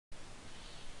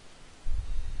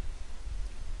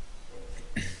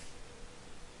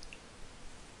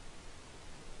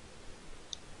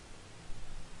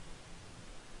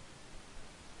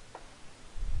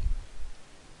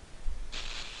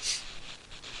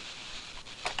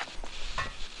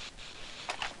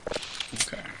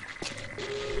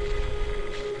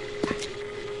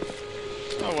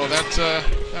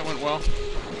that went well.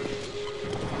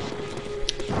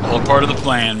 All a part of the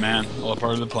plan, man. All a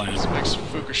part of the plan. This makes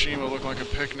Fukushima look like a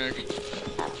picnic.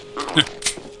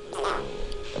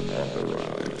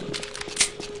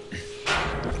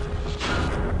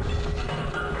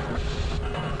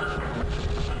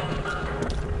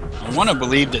 I want to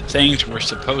believe that things were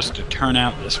supposed to turn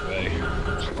out this way.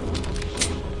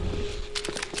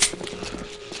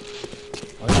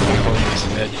 Why do I hold this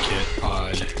med kit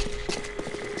odd?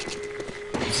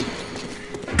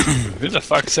 Who the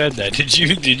fuck said that? Did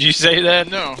you say that?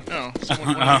 No.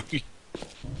 Someone went.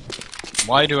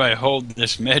 Why do I hold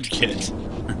this med kit?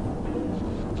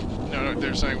 No,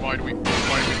 they're saying why do we hold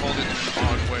it in an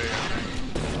odd way?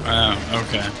 Oh,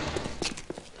 okay.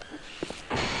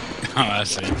 Oh, I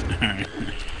see. Alright.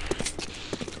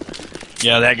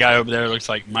 Yeah, that guy over there looks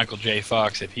like Michael J.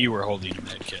 Fox if he were holding a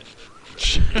med kit.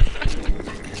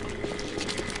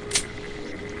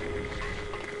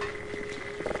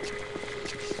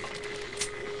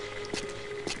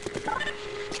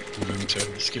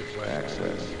 To skip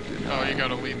access. Oh, you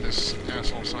gotta lead this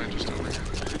asshole scientist over here.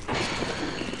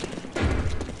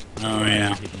 Oh,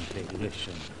 yeah.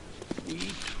 We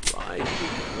tried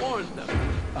to warn them.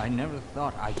 I never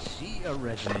thought I'd see a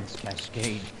resonance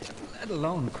cascade, let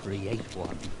alone create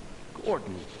one.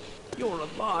 Gordon, you're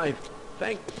alive.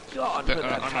 Thank God for that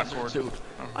I'm not hazard Gordon. suit.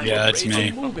 Oh. I'm Yeah, that's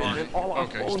afraid me. we're moving and all our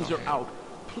Okay, phones stop are me. out.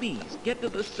 Please, get to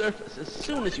the surface as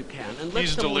soon as you can and let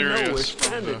He's someone know we're delirious from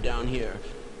stranded the- down here.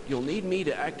 You'll need me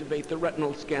to activate the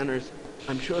retinal scanners.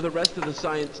 I'm sure the rest of the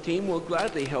science team will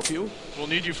gladly help you. We'll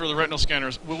need you for the retinal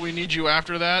scanners. Will we need you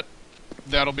after that?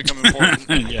 That'll become important.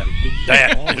 Yeah,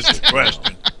 that is the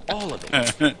question. All of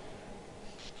it.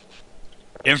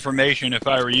 Information, if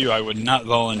I were you, I would not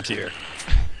volunteer.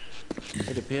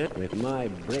 It appeared with my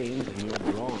brains and your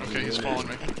drawing. Okay, he's following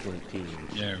me. Excellent team.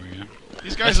 There we go.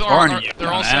 These guys That's are Barney, you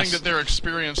they're all saying dumbass. that they're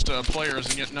experienced players,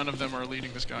 and yet none of them are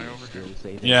leading this guy over here.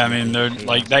 Yeah, I mean, they're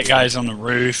like that guy's on the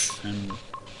roof, and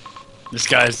this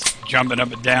guy's jumping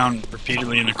up and down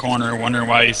repeatedly in the corner, wondering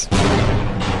why he's.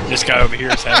 This guy over here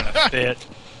is having a fit.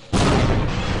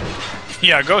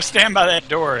 Yeah, go stand by that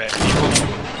door, people.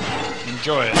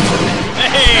 Enjoy it.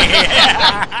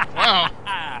 Hey! Wow.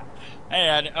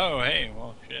 Hey, oh, hey,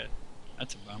 well, shit.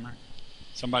 That's a bummer.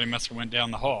 Somebody must have went down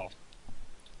the hall.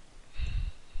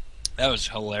 That was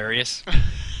hilarious.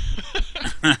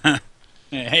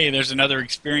 Hey, there's another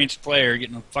experienced player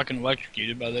getting fucking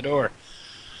electrocuted by the door.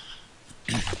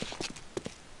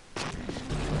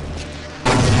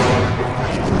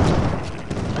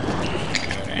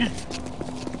 Okay.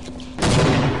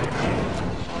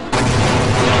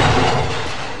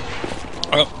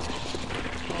 Oh.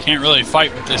 Can't really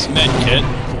fight with this med kit.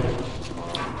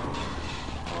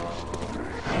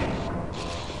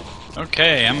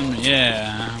 Okay, I'm in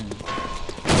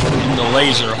the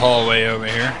laser hallway over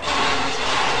here.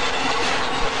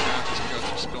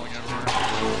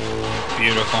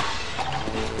 Beautiful.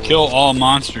 Kill all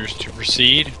monsters to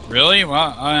proceed. Really?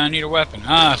 Well, I need a weapon.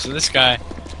 Ah, so this guy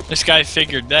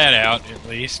figured that out at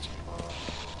least.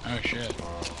 Oh shit.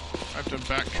 I have to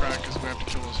backtrack because we have to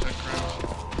kill those head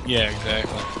crabs. Yeah,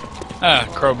 exactly. Ah,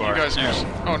 crowbar. You guys There.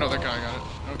 oh no, that guy got it.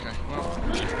 Okay,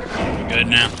 well, Good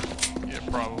now. yeah,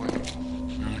 probably.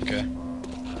 Okay.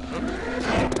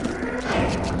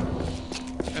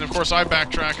 And of course, I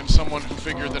backtrack, and someone who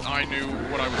figured that I knew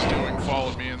what I was doing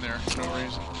followed me in there for no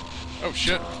reason. Oh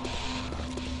shit!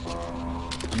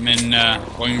 I'm in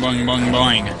boing boing boing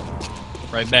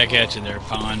boing. Right back at you there,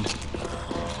 pond.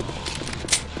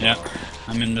 Yep.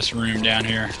 I'm in this room down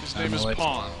here. His name is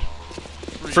Pond.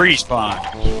 Freeze pond.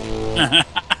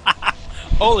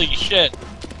 Holy shit!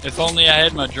 If only I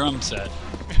had my drum set.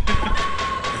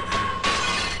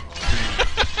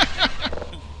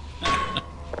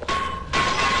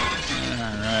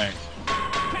 Alright.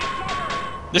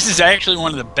 This is actually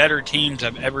one of the better teams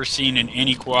I've ever seen in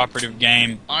any cooperative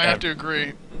game. I have to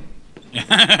agree.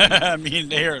 I mean,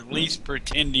 they are at least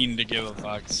pretending to give a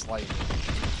fuck slightly.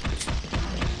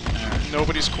 Alright.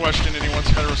 Nobody's questioned anyone's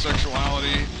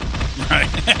heterosexuality. Right.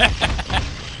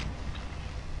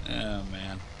 Oh,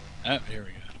 man. Oh, here we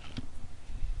go.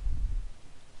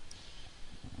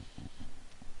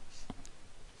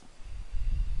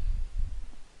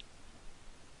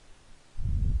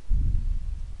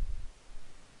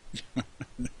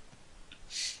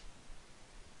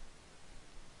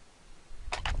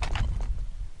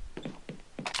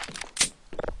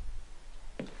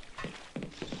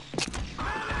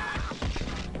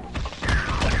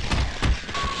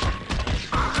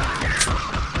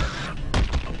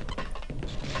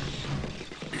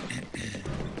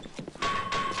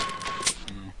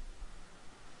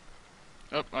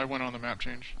 Oh, I went on the map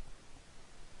change.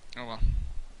 Oh well.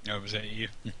 Oh, was that you?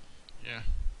 Yeah.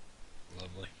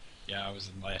 Lovely. Yeah, I was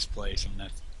in last place on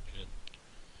that shit.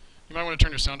 You might want to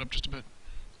turn your sound up just a bit.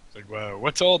 It's like, whoa,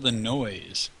 what's all the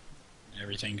noise?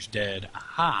 Everything's dead.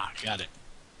 Aha, got it.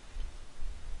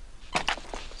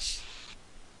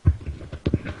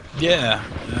 Yeah,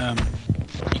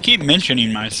 you keep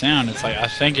mentioning my sound. It's like, I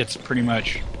think it's pretty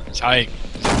much as high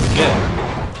as I can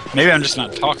get. Maybe I'm just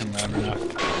not talking loud enough.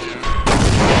 Yeah.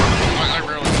 I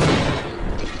rarely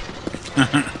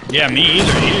do. Yeah, me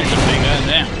either. You usually big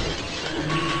goddamn.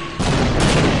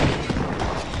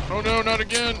 Oh no, not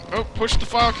again. Oh, push the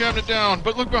file cabinet down.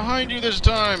 But look behind you this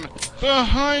time.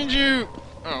 Behind you.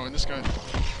 Oh, and this guy.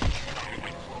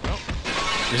 Oh.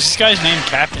 Is this guy's name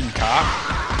Captain Cock?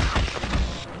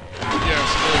 Yes,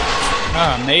 it is.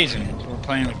 Oh, amazing. So we're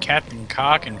playing with Captain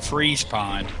Cock and Freeze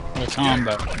Pond. What a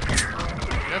combo.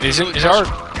 Is our... You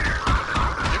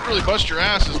can really bust your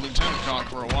ass as Lieutenant Cock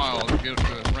for a while to get up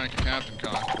to the rank of Captain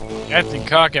Cock. Captain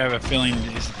Cock, I have a feeling,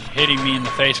 is hitting me in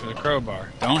the face with a crowbar.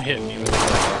 Don't hit me with a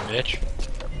crowbar, bitch.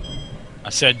 I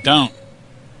said don't.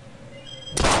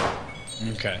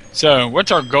 Okay. So,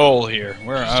 what's our goal here?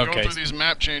 Just Okay. going through these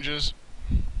map changes.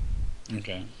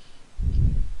 Okay.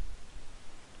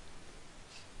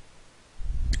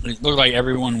 It looked like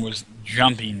everyone was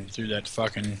jumping through that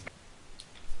fucking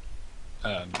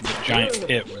the giant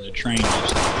pit where the train is.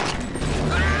 Is that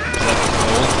the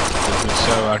goal?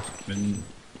 So I've been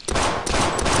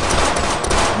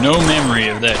no memory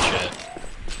of that shit.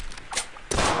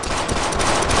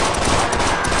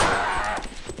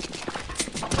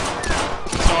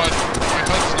 It's odd. My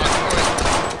HUD's not quite.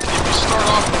 If you start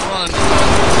off the run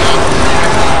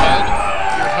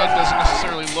your HUD doesn't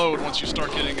necessarily load once you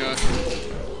start getting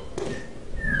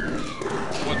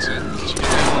what's it? Once you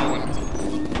get ammo and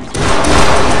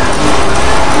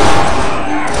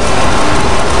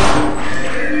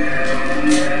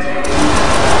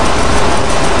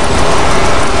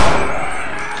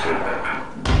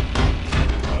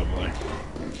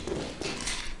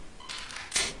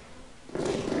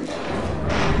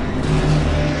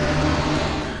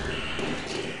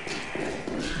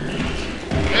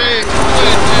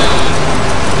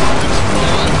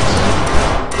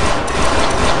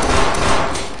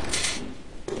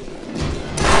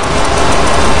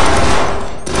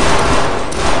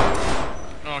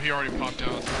he already popped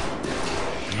out.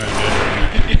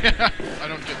 Yeah, I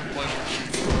don't get the pleasure of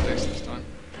shooting in the face this time.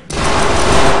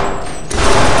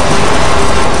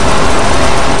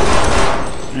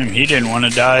 He didn't want to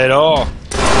die at all.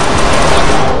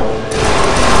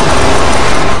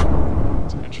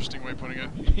 That's an interesting way of putting it.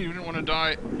 He didn't want to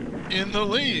die in the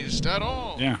least at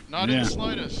all. Yeah. Not in the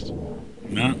slightest.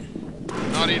 No.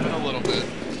 Not even a little bit.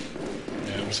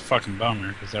 Yeah, it was a fucking bummer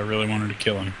because I really wanted to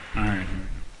kill him. Alright.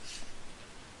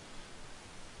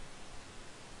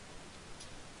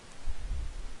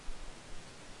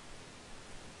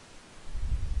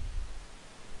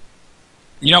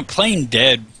 You know, playing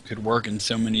dead could work in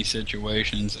so many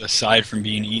situations aside from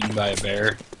being eaten by a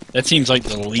bear. That seems like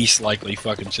the least likely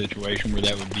fucking situation where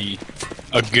that would be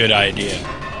a good idea.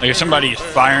 Like if somebody is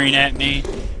firing at me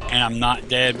and I'm not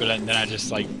dead, but then I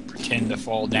just like pretend to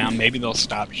fall down, maybe they'll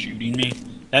stop shooting me.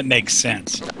 That makes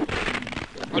sense.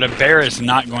 But a bear is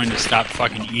not going to stop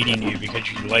fucking eating you because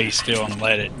you lay still and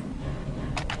let it.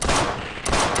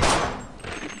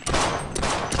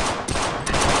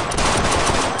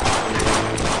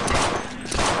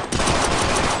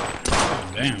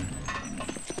 Damn.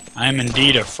 I am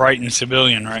indeed a frightened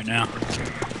civilian right now.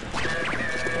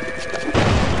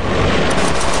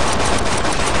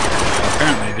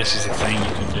 Apparently this is a thing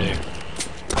you can do.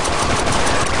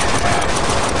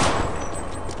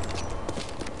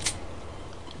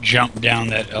 Jump down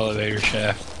that elevator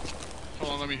shaft.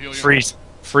 Hold on, let me heal you.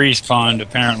 Freeze Pond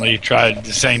apparently tried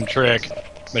the same trick,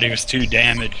 but he was too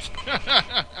damaged.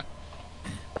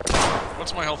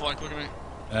 What's my health like? Look at me.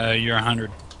 You're 100.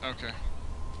 Okay.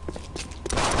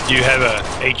 Do you have a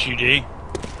HUD?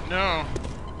 No.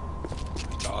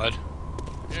 That's odd.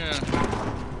 Yeah.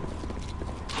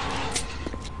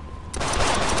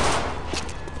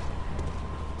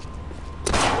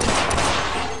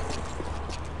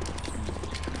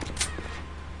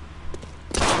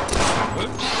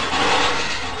 Whoops.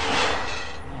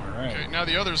 Alright. Okay, now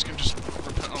the others can just...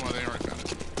 Oh, well, they already got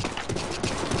it.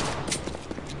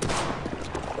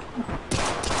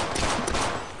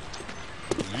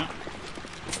 Yeah.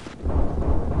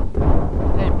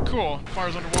 Oh, cool.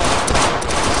 Fire's underwater.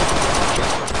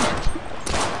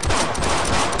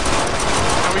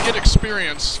 Now we get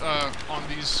experience on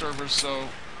these servers, so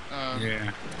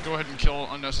Yeah. go ahead and kill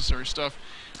unnecessary stuff.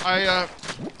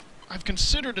 I've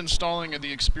considered installing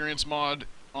the experience mod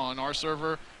on our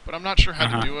server, but I'm not sure how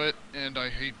Uh-huh. to do it, and I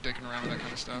hate dicking around with that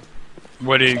kind of stuff.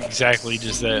 What exactly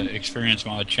does the experience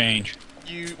mod change?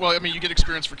 Well, I mean, you get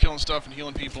experience for killing stuff and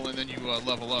healing people, and then you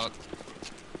level up.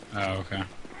 Oh, okay.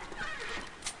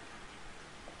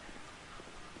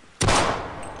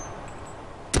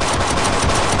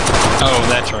 Oh,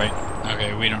 that's right.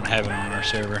 Okay, we don't have it on our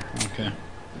server. Okay.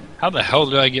 How the hell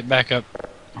do I get back up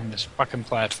on this fucking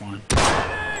platform?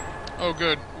 Oh,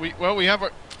 good. We have our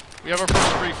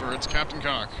first briefer. It's Captain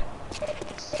Cock.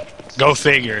 Go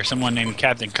figure. Someone named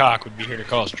Captain Cock would be here to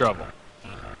cause trouble.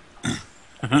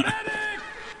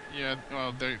 Yeah.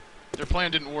 Well, their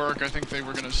plan didn't work. I think they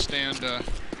were gonna stand in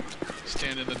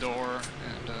the door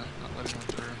and not let anyone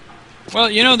through. Well,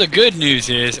 you know, the good news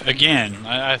is, again,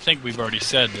 I think we've already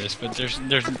said this, but there's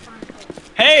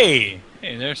hey,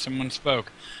 there's someone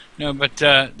spoke. No, but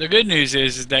the good news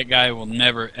is that guy will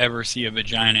never ever see a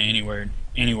vagina anywhere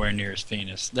near his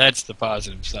penis. That's the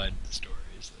positive side of the story.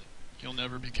 Is that He'll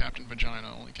never be Captain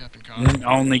Vagina, only Captain Cock.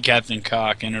 only Captain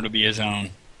Cock, and it'll be his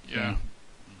own. Yeah.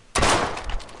 Captain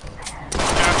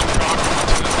Cock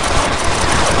and Lieutenant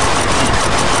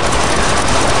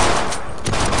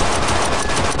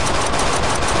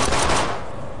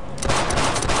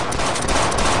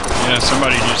Yeah,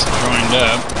 somebody just joined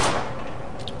up.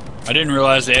 I didn't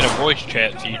realize they had a voice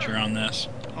chat feature on this.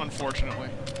 Unfortunately.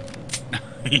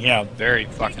 Yeah, very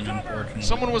fucking unfortunate.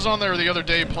 Someone was on there the other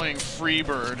day playing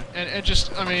Freebird, and it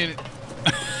just, I mean...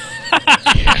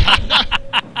 Yeah.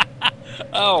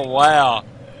 Oh, wow.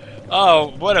 Oh,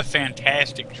 what a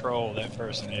fantastic troll that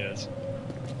person is.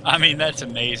 I mean, that's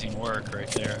amazing work right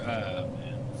there. Oh,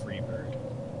 man. Freebird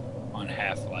on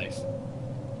Half-Life.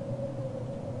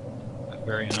 A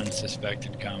very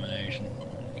unsuspected combination.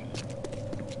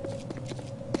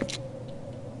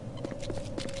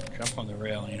 Jump on the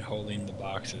railing holding the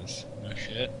boxes. No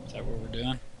shit. Is that what we're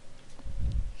doing?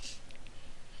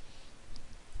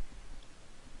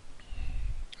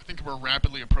 I think we're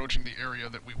rapidly approaching the area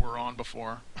that we were on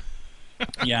before.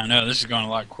 Yeah, I know. This is going a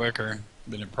lot quicker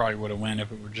than it probably would have went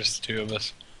if it were just the two of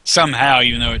us. Somehow,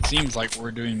 even though it seems like we're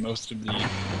doing most of the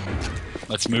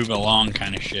let's move along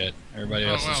kind of shit. Everybody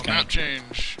Oh, else is well, kind map of...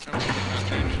 change. Absolutely map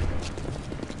change.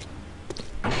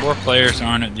 4 players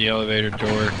aren't at the elevator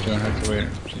door. Don't have to wait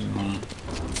too long.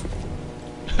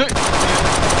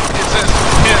 It says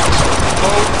hit,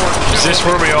 vote, or kill. Is this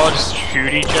where we all just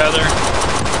shoot each other?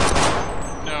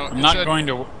 No, I'm not going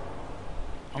to...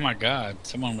 Oh my god,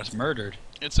 someone was murdered.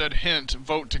 It said hint,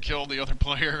 vote to kill the other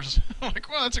players. I'm like,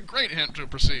 well, that's a great hint to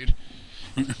proceed.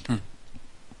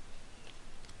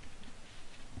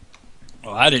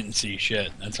 Well, I didn't see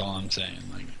shit. That's all I'm saying.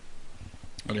 Like,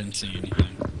 I didn't see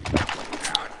anything.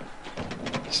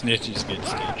 Snitches get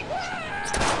stitches.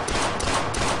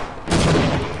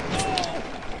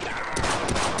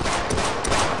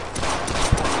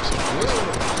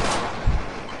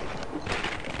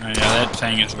 Oh, yeah, that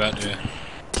thing is about to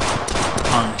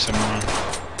harm someone.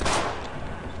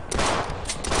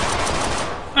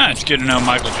 Ah, it's good to know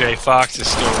Michael J. Fox is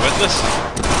still with us.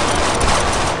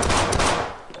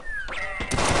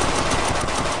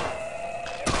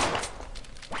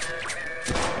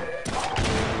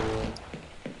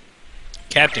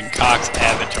 Captain Cock's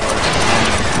avatar.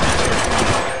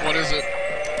 What is it?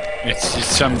 It's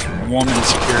just some woman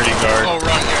security guard. Oh,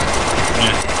 right, yeah.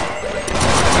 Yeah.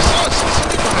 I saw some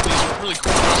people have these really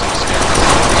cool custom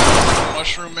skins.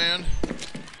 Mushroom Man.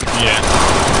 Yeah.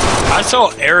 I saw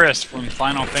Eris from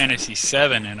Final Fantasy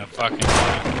VII in a fucking... Game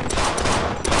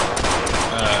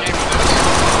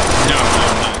of no,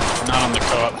 not on the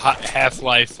co-op.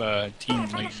 Half-Life Team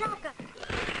League.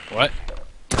 What?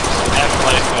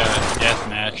 Half-Life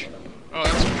Deathmatch. this. Oh,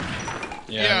 that's...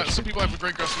 Yeah, there's- some people have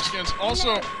great custom skins.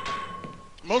 Also,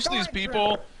 most of these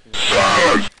people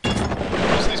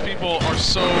are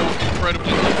so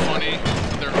incredibly unfunny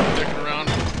when they're dicking around.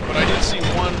 But I did see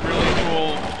one really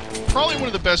cool, probably one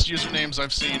of the best usernames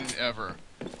I've seen ever.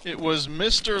 It was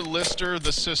Mr. Lister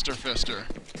the Sister Fister.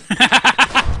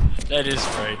 That is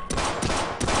great.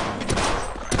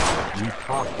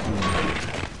 Oh,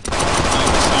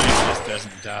 the scientist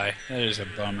doesn't die. That is a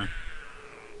bummer.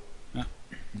 Oh.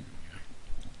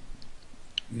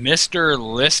 Mr.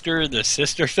 Lister the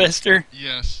Sister Fister?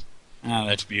 Yes. Oh,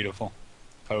 that's beautiful.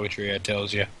 Poetry, I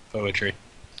tells you. Poetry.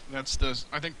 That's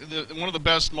I think one of the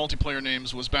best multiplayer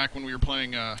names was back when we were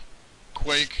playing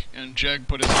Quake, and Jeg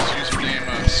put his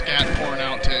username Scat Porn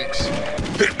Outtakes.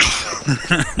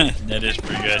 That is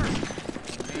pretty good.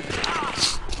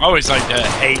 I always like to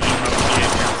hate emo kid,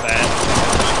 you're fat.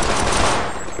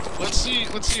 Let's see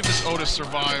if this Otis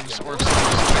survives, or if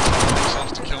someone just takes it upon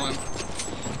themselves to kill him.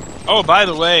 Oh, by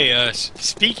the way,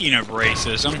 speaking of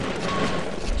racism,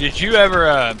 Did you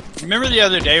ever, remember the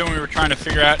other day when we were trying to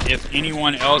figure out if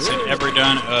anyone else had ever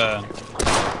done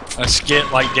a skit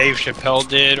like Dave Chappelle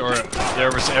did, or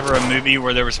there was ever a movie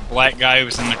where there was a black guy who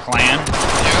was in the Klan?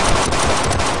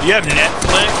 Yeah. Do you have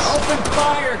Netflix? Open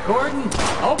fire, Gordon!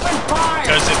 Open fire!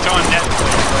 Because it's on Netflix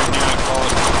right now,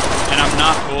 and I'm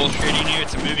not bullshitting you,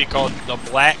 it's a movie called The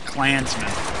Black Klansman.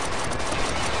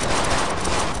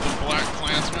 The Black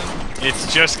Klansman?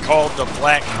 It's just called The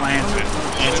Black Klansman.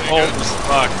 It's old as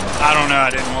fuck. I don't know,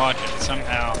 I didn't watch it.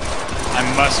 Somehow I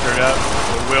mustered up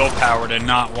the willpower to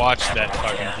not watch that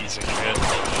fucking piece of shit.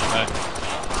 But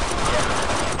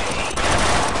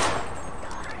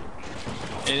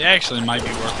it actually might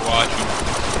be worth watching.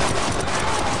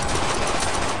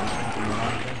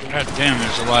 God damn,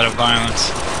 there's a lot of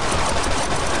violence.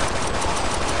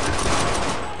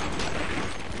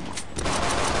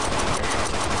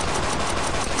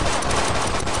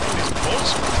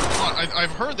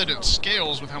 I've heard that it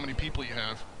scales with how many people you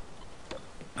have.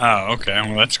 Oh, okay.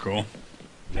 Well, that's cool.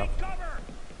 Yep.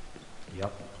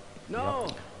 Yep. No.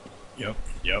 Yep.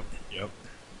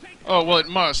 Oh, well, it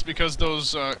must, because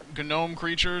those gnome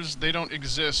creatures, they don't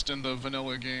exist in the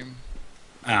vanilla game.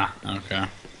 Ah, okay.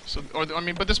 So, I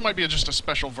mean, but this might be just a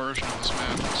special version of this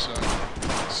map.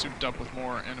 It's souped up with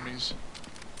more enemies.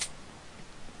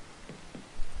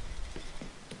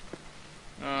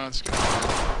 That's good.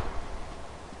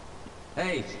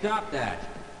 Hey, stop that!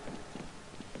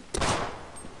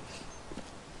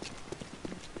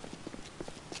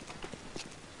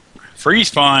 Free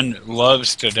Spawn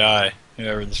loves to die,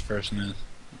 whoever this person is.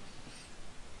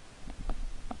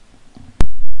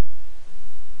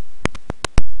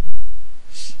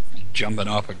 Jumping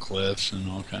off of cliffs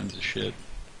and all kinds of shit.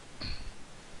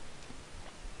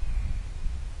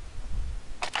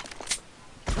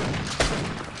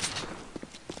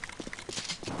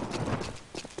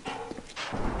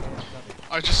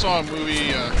 I just saw a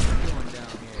movie,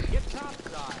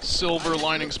 Silver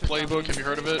Linings Playbook. Have you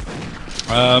heard of it?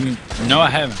 No, I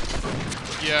haven't.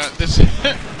 Yeah, this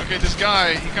okay. This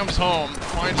guy, he comes home,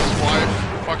 finds his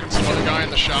wife fucking some other guy in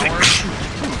the shower.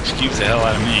 Excuse the hell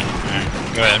out of me. Alright,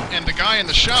 go ahead. And the guy in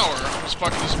the shower who's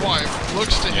fucking his wife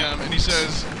looks to him and he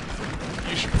says,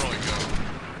 "You should probably go."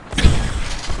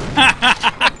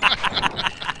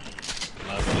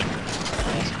 Lovely.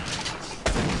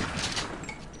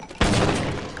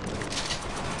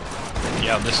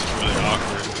 Yeah, this is really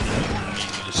awkward. I need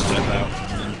you to step out for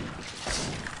a minute.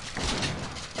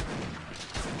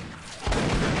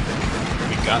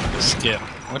 We got the skip.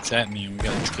 What's that mean? We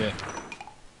got the skip.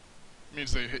 It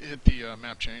means they hit the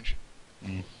map change.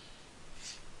 Mm.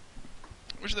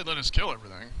 Wish they'd let us kill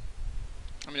everything.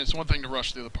 I mean, it's one thing to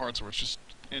rush through the parts where it's just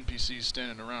NPCs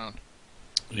standing around.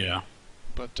 Yeah.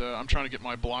 But I'm trying to get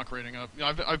my block rating up. You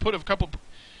know, I've put a couple...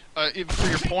 for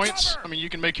your points, I mean, you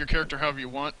can make your character however you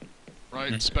want,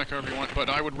 right? Spec however you want, but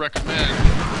I would recommend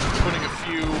putting a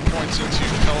few points into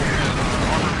health and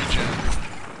armor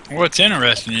regen. What's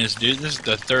interesting is, dude, this is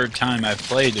the third time I've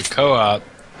played the co-op,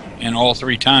 and all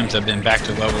 3 times I've been back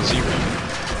to level 0.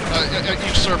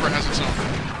 Each server has its own.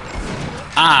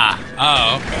 Ah!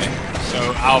 Oh, okay.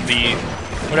 So I'll be...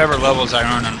 whatever levels I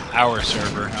run on our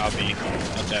server, I'll be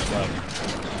at that level.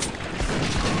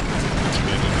 That's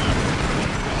good to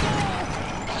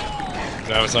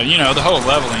know. I was like, you know, the whole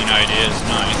leveling idea is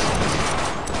nice.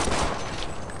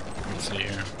 Let's see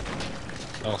here.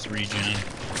 Health regen.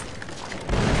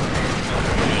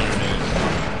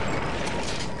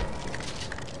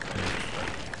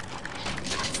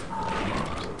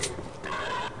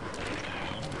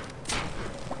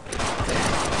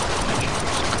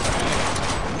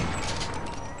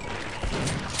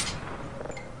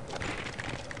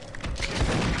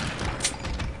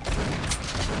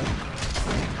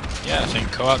 Yeah, I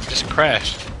think co-op just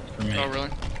crashed for me. Oh, really?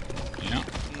 Yeah.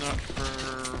 Not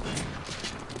for me.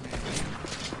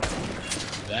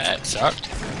 That sucked.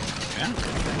 Yeah.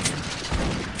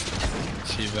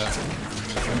 Let's see about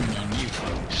joining on you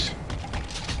folks.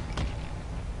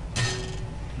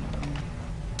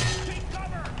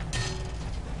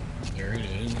 There it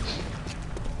is.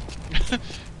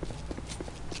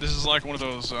 This is like one of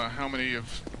those, how many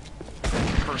of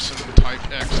person type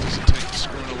X does it take to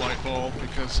screw in a light bulb?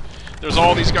 Because there's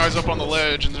all these guys up on the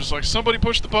ledge, and there's like, somebody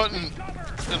push the button,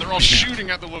 and they're all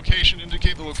shooting at the location,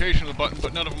 indicate the location of the button,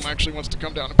 but none of them actually wants to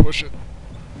come down and push it.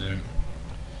 Yeah.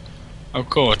 Oh,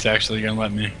 cool. It's actually going to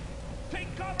let me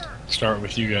start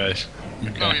with you guys.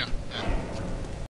 Okay. Oh, yeah.